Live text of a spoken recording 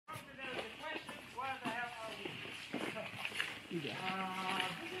This is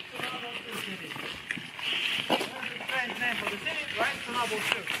Chernobyl city. That's a strange name for the city, right? Chernobyl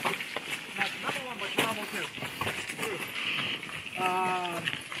 2. Not number 1, but Chernobyl 2.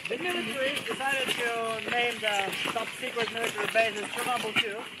 The military decided to name the top secret military bases Chernobyl 2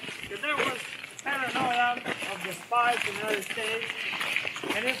 because there was paranoia of the spies in the United States,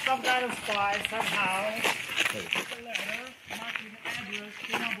 and if some kind of spy somehow took a letter marking the address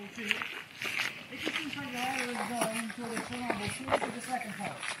Chernobyl 2, it could seem like the letter is going to the Chernobyl 2 to the second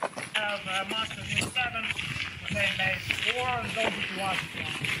part. Have Moscow 7, the same base 4, and goes to Washington.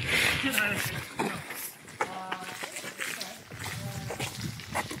 United States.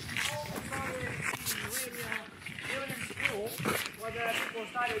 People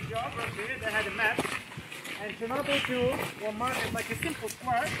studied geography, they had a map, and Chernobyl 2 was marked as like a simple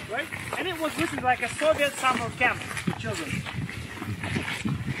square, right? And it was written like a Soviet summer camp for children.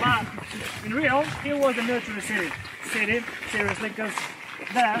 But in real, it was a military city, seriously, because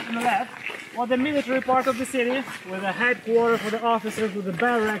there on the left was the military part of the city, with a headquarters for the officers, with the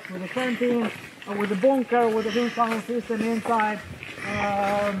barracks, with the canteen, with the bunker, with the wind tunnel system inside.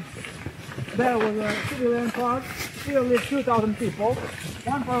 There was a civilian part. Here lived 2,000 people.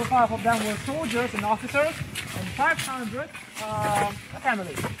 1.5 of them were soldiers and officers, and 500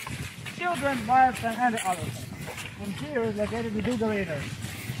 families. Children, wives, and the others. And here is located the Duga radar.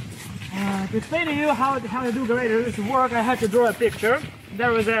 To explain to you how the Duga radar used to work, I had to draw a picture.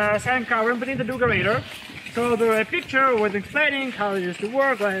 There was a sand covering between the Duga radar. So there was a picture with explaining how it used to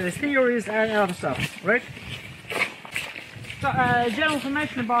work, its theories, and other stuff, right? So, general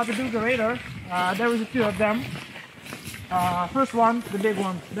information about the Duga radar, there was a few of them. First one, the big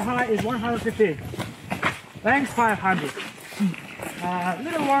one, the high is 150, length 500.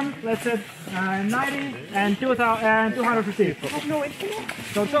 Little one, let's say 90 and 250.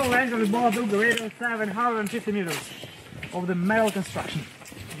 So total length of the ball Duga radar is 750 meters of the metal construction.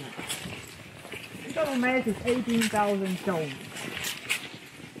 The total mass is 18,000 tons.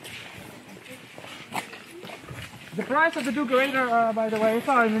 The price of the Duga radar, by the way, I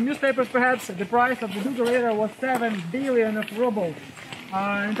saw in the newspapers perhaps, the price of the Duga radar was 7 billion of rubles.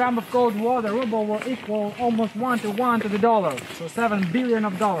 In time of Cold War, the ruble will equal almost 1 to the dollar, so 7 billion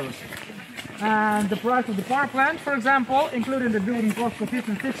of dollars. And the price of the power plant, for example, including the building cost for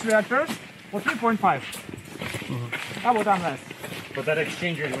 56 reactors, was 3.5. How about that less? But that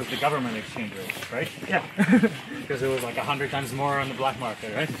exchange rate was the government exchange rate, right? Yeah. Because it was like 100 times more on the black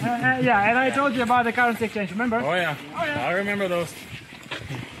market, right? Yeah, and I told you about the currency exchange, remember? Oh yeah. Oh, yeah. I remember those.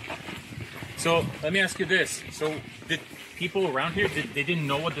 So let me ask you this. So did people around here, they didn't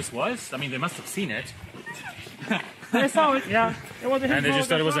know what this was? I mean, they must have seen it. They saw it, yeah. It was a and they just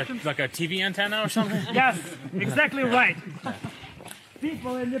thought it was like a TV antenna or something? Yes, exactly right.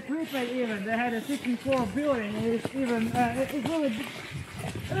 People in the prepaid even, they had a 64 building, and it's even, it's really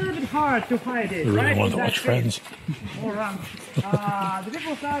a little bit hard to hide it, I really right? want to watch Friends. All around. The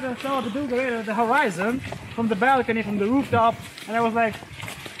people started to saw the Duga radar, the horizon, from the balcony, from the rooftop, and I was like,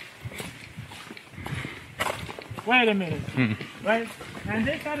 wait a minute, right? And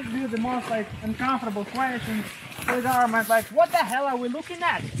they started to do the most like uncomfortable questions to the government, like, what the hell are we looking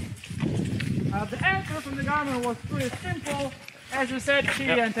at? The answer from the government was pretty simple. As you said,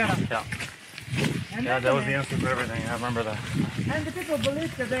 TV antenna. Yeah. And Yeah, that was the answer for everything. I remember that. And the people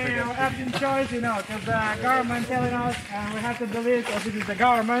believe that they are acting choice, you know, because the government telling us, and we have to believe that this is the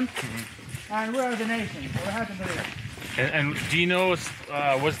government, and we are the nation, so we have to believe. And do you know,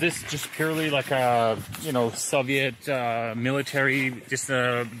 was this just purely like a, you know, Soviet military just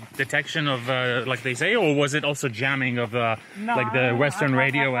detection of, like they say, or was it also jamming of like the Western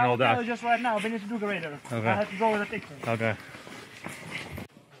radio and all that? No, just right now, we need to do the radar. Okay. I have to go with the picture. Okay.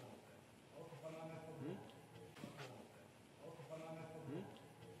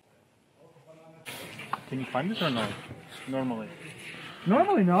 Can you find this or no? Normally?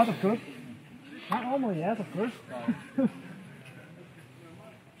 Normally not, of course. Not normally, yes, of course.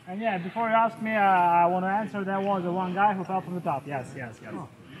 And yeah, before you ask me, I want to answer, there was the one guy who fell from the top. Yes. Oh.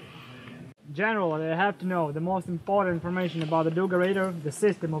 Generally, I have to know the most important information about the Duga radar, the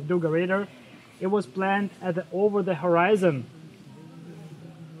system of Duga radar. It was planned at the over the horizon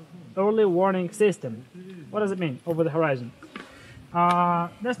early warning system. What does it mean, over the horizon?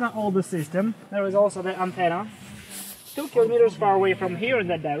 That's not all the system. There is also the antenna, 2 kilometers far away from here in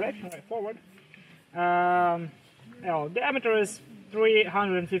that direction, right forward. Diameter is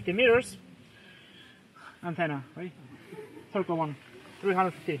 350 meters. Antenna, right? Circle one,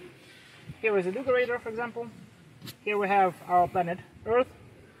 350. Here is a Duga radar, for example. Here we have our planet Earth,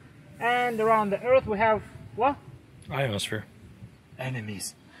 and around the Earth we have what? Ionosphere.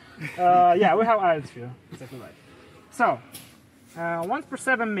 Enemies. Yeah, we have ionosphere. Exactly right. So, once per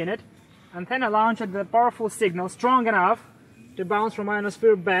 7 minutes, antenna launched the powerful signal strong enough to bounce from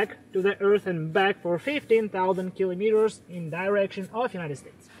ionosphere back to the Earth and back for 15,000 kilometers in direction of United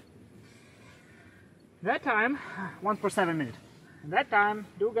States. That time, once per 7 minutes. That time,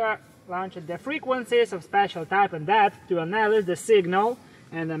 Duga launched the frequencies of special type and depth to analyze the signal,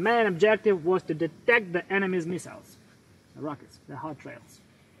 and the main objective was to detect the enemy's missiles, the rockets, the hot trails.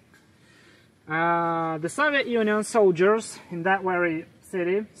 The Soviet Union soldiers in that very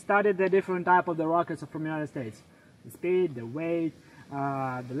city studied the different type of the rockets from the United States. The speed, the weight,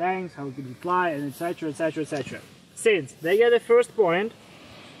 the length, how it could fly, and etc, etc, etc. Since they get the first point,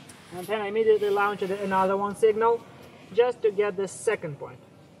 antenna immediately launched another one signal just to get the second point.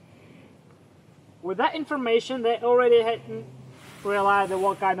 With that information, they already had realized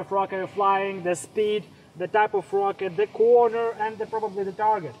what kind of rocket they're flying, the speed, the type of rocket, the corner, and probably the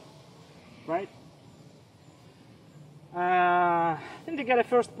target. Right? Then to get a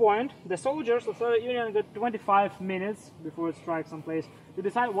first point, the soldiers of the Soviet Union got 25 minutes before it strikes someplace to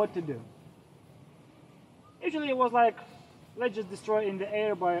decide what to do. Usually it was like, let's just destroy in the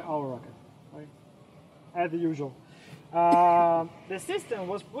air by our rocket, right? As usual. The system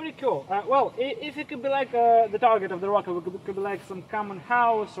was pretty cool. Well, if it could be like the target of the rocket, it could be like some common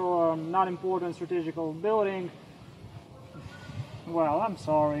house or not important strategical building. Well, I'm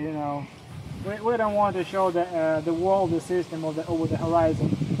sorry, you know. We don't want to show the world the system of the over the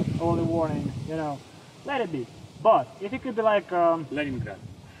horizon, only warning, you know. Let it be. But if it could be like Leningrad,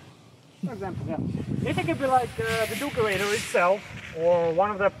 for example, yeah. If it could be like the Duga radar itself, or one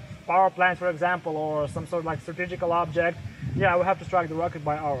of the power plants, for example, or some sort of like strategical object, yeah, we have to strike the rocket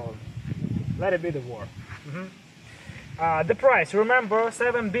by our own. Let it be the war. The price, remember,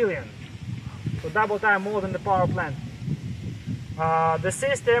 7 billion. So double time more than the power plant. The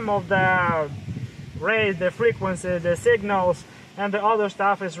system of the rays, the frequency, the signals, and the other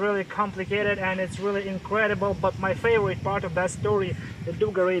stuff is really complicated and it's really incredible, but my favorite part of that story, the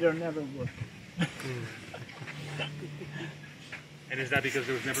Duga radar never worked. And is that because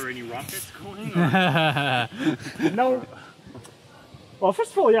there was never any rockets going? Or? No. Well,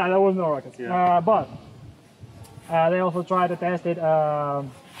 first of all, yeah, there was no rockets. Yeah. But they also tried to test it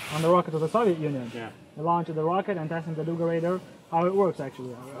on the rocket of the Soviet Union. Yeah. They launched the rocket and testing the Duga radar, how it works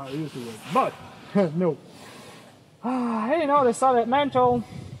actually, how it used to work. But, no. You know, the Soviet mental,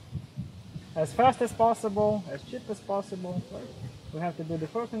 as fast as possible, as cheap as possible. Right? We have to do the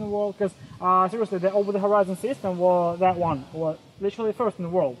first in the world, because seriously, the over-the-horizon system was that one, was literally first in the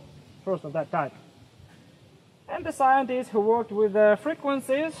world, first of that type. And the scientists who worked with the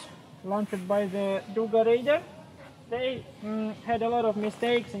frequencies launched by the Duga radar, they had a lot of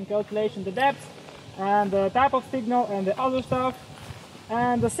mistakes in calculation the depth and the type of signal and the other stuff.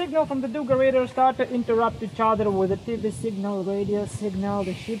 And the signal from the Duga radar started to interrupt each other with the TV signal, radio signal,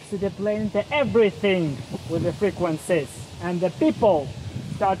 the ships, the planes, everything with the frequencies. And the people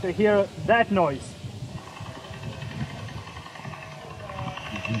start to hear that noise.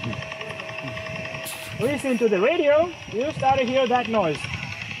 Listen to the radio, you start to hear that noise.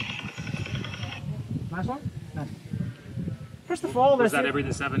 Nice one? Nice. First of all, was that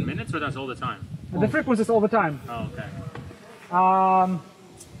every 7 minutes or that's all the time? The frequencies all the time. Oh, okay.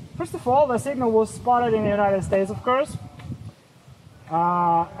 First of all, the signal was spotted in the United States, of course.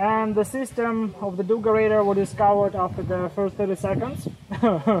 And the system of the Duga radar was discovered after the first 30 seconds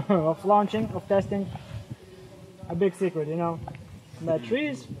of launching, of testing. A big secret, you know. The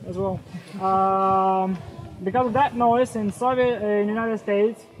trees as well. Because of that noise in United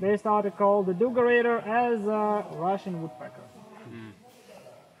States, they started to call the Duga radar as a Russian Woodpecker.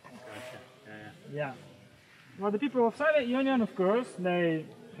 Gotcha. Yeah. Well, the people of Soviet Union, of course, they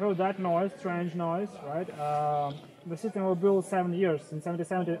heard that noise, strange noise, right? The system was built 7 years, in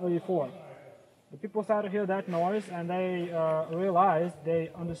 77 to 84. The people started to hear that noise and they realized,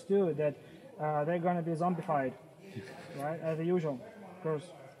 they understood that they're going to be zombified, right? As usual, of course,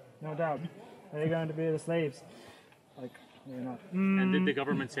 no doubt. They're going to be the slaves. Like, they're not. And did the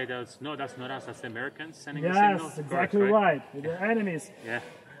government say that's not us, that's the Americans sending the signal? signal? Yes, exactly right. They're enemies. Yeah.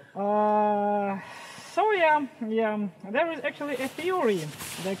 So yeah, there is actually a theory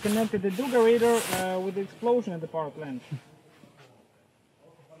that connected the Duga radar with the explosion at the power plant.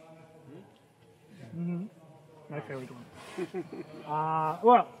 My favorite one.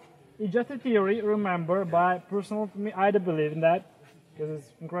 Well, it's just a theory, remember, but personal to me, I do believe in that, because it's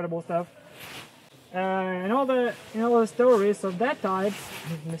incredible stuff. And all the stories of that type,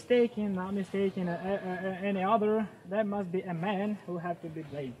 mistaken, not mistaken, any other, that must be a man who have to be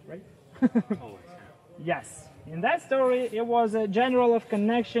blamed, right? Always. Yes. In that story, it was a general of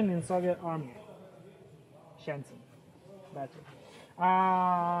connection in Soviet army. Shensin. That's it.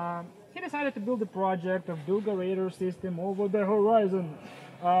 He decided to build a project of Duga radar system over the horizon.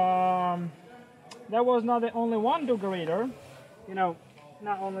 There was not the only one Duga radar, you know,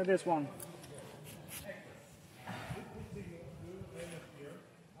 not only this one.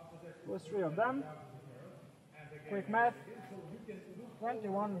 There was 3 of them. Quick math,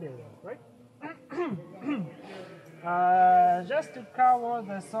 21 billion, right? Just to cover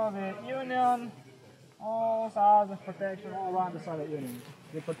the Soviet Union, all sides of protection all around the Soviet Union.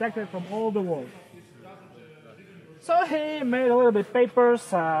 They protected from all the world. So he made a little bit papers,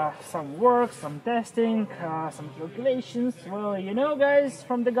 some work, some testing, some calculations. Well, you know, guys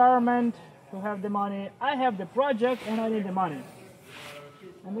from the government who have the money, I have the project and I need the money.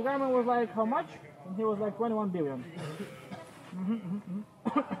 And the government was like, how much? And he was like, 21 billion.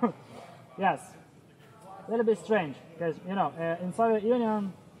 Yes, a little bit strange, because, you know, in Soviet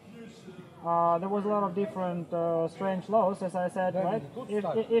Union, there was a lot of different strange laws, as I said, right?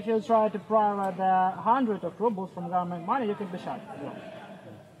 If you try to private 100 of rubles from government money, you could be shot.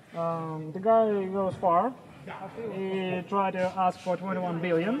 The guy goes far. He tried to ask for 21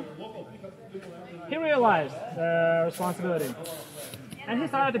 billion. He realized the responsibility. And he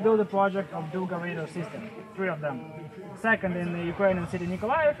started to build a project of Duga radar system, 3 of them. Second in the Ukrainian city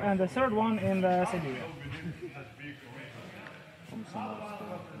Nikolaev, and the third one in the Siberia.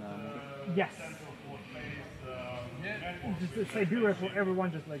 Yes. Just Siberia for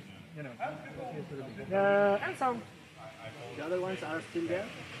everyone, just like, you know. And so, The other ones are still there?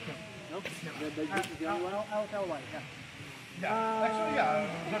 No? I'll tell why, yeah. Actually, yeah.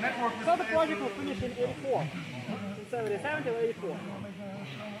 The network is So the project was finished in 84, in 77 to 84.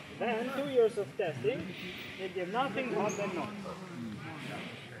 Then 2 years of testing, it did nothing but then not.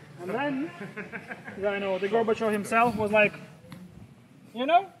 And then, I know, the Gorbachev himself was like, you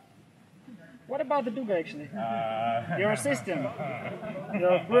know, what about the Duga actually? Your system,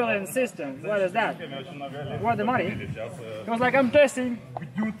 your brilliant system, what is that? What the money? He was like, I'm testing.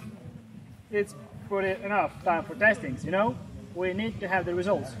 It's pretty enough time for testings, you know? We need to have the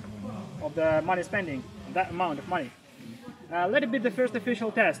results of the money spending, that amount of money. Let it be the first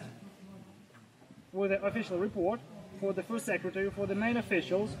official test with the official report for the first secretary, for the main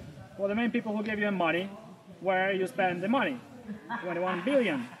officials, for the main people who give you money, where you spend the money. 21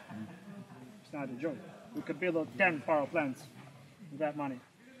 billion. It's not a joke. We could build 10 power plants with that money.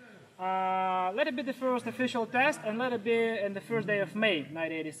 Let it be the first official test, and let it be in the first day of May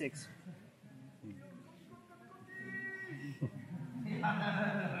 1986.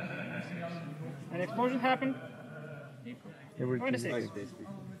 An explosion happened. 26.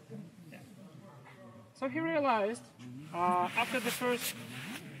 Yeah. So he realized after the first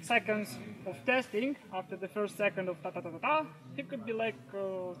seconds of testing, after the first second of ta-ta-ta-ta-ta, he could be like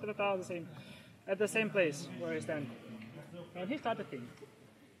ta-ta-ta the same, at the same place where he stands. And he started to think.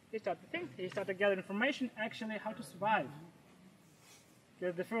 He started to gather information actually how to survive.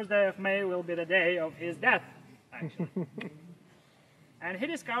 Because the first day of May will be the day of his death, actually. And he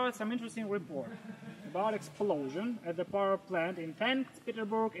discovered some interesting report about explosion at the power plant in St.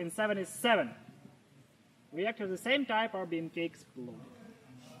 Petersburg in 77. Reactors of the same type are BMK exploded.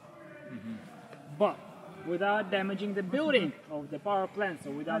 But without damaging the building of the power plant, so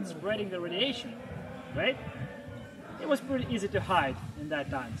without spreading the radiation, right? It was pretty easy to hide in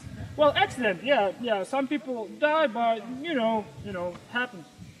that times. Well, accident, yeah, some people died, but you know, happens.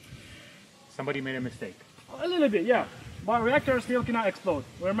 Somebody made a mistake. A little bit, yeah. But reactors still cannot explode.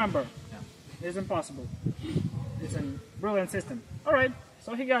 Remember, it's impossible. It's a brilliant system. All right,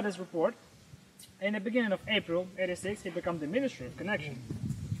 so he got his report. In the beginning of April '86, he became the Minister of Connection.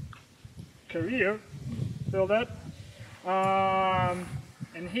 Career, feel that?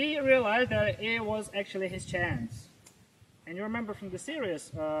 And he realized that it was actually his chance. And you remember from the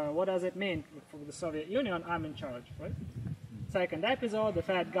series, what does it mean for the Soviet Union? I'm in charge, right? Second episode, the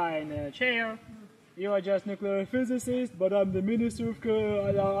fat guy in the chair. You are just nuclear physicist, but I'm the Minister of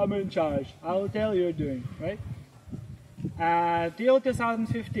I'm in charge. I'll tell you what you're doing, right? Till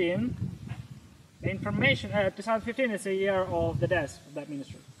 2015, the information, 2015 is the year of the death of that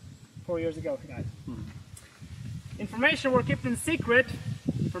minister. 4 years ago, he died. Information were kept in secret.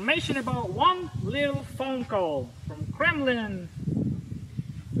 Information about one little phone call from Kremlin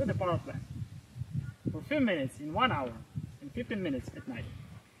to the power plant. For a few minutes, in 1 hour, in 15 minutes at night.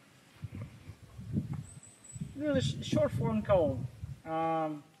 Really short phone call,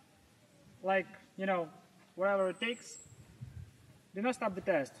 like, you know, whatever it takes. Do not stop the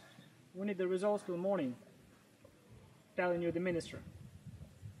test. We need the results till morning. Telling you the Minister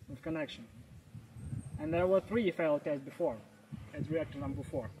of Connection. And there were 3 failed tests before, at reactor number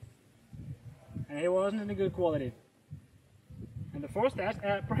 4. And it wasn't in good quality. And the first test,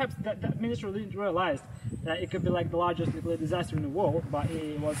 perhaps that minister didn't realize that it could be like the largest nuclear disaster in the world, but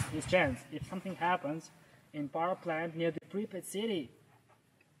it was his chance. If something happens in power plant near the Pripyat city,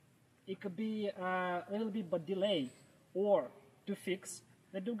 it could be a little bit but delay, or to fix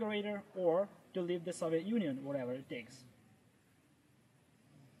the Duga radar, or to leave the Soviet Union, whatever it takes.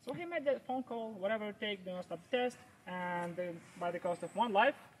 So he made that phone call, whatever it takes, do not stop the test, and by the cost of one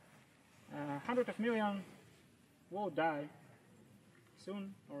life, hundreds of millions will die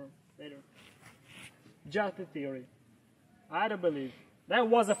soon or later. Just a theory. I don't believe. That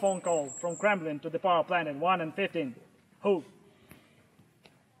was a phone call from Kremlin to the power plant at 1 and 15. Who?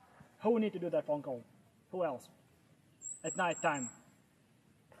 Who need to do that phone call? Who else? At night time,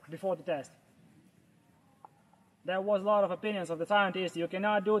 before the test. There was a lot of opinions of the scientists. You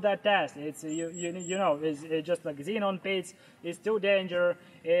cannot do that test. It's you know it's just like xenon pits. It's too dangerous.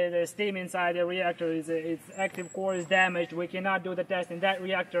 The steam inside the reactor its active core is damaged. We cannot do the test in that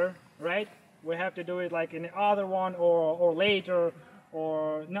reactor, right? We have to do it like in the other one or later,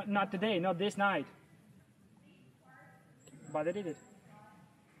 or not today, not this night. But they did it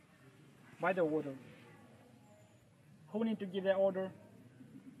by the order. Who need to give that order?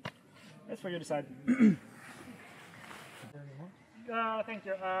 That's for you to decide. Thank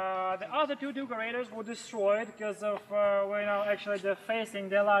you. The other two Duga raiders were destroyed because of, actually they're facing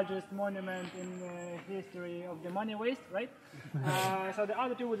the largest monument in the history of the money waste, right? So the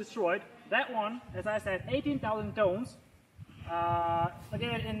other two were destroyed. That one, as I said, 18,000 tons,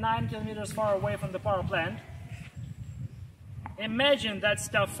 located in 9 kilometers far away from the power plant. Imagine that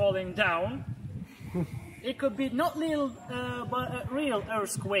stuff falling down. It could be not little, but a real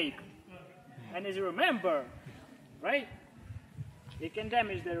earthquake. And as you remember, right? It can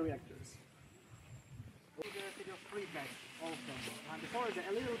damage the reactors. The city of Pripyat also. And before is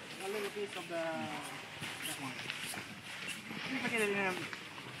a little piece of that one. It's located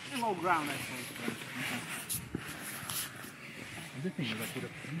in low ground, actually. The thing is that with a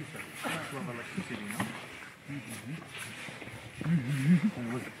producer, a lot of electricity, no?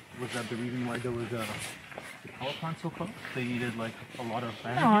 And was that the reason why there was the power plant so close? They needed like a lot of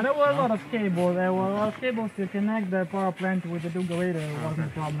energy? No, there were a lot of cables. There were a lot of cables to connect the power plant with the Duga radar. It wasn't a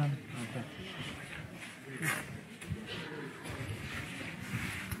problem. Okay.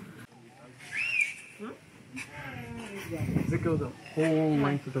 Does it go the whole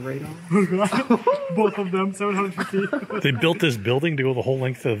length of the radar? Both of them, 750. They built this building to go the whole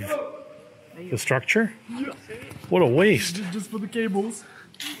length of the structure? What a waste. Just for the cables.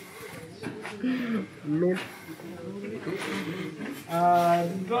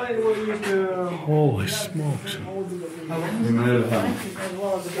 Holy smokes. Can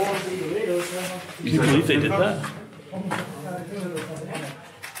you believe they did that?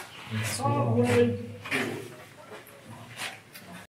 Oh, wait.